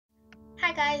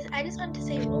Hi guys, I just wanted to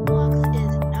say Roblox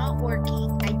is not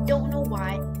working. I don't know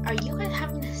why. Are you guys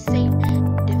having the same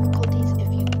difficulties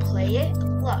if you play it?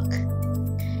 Look,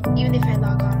 even if I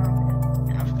log on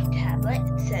my tablet,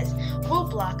 it says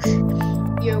Roblox,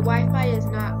 your Wi-Fi is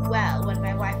not well when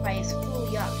my Wi-Fi is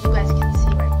fully up. You guys can see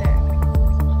right there.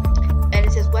 And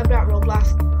it says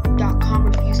web.roblox.com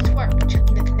refused to work, which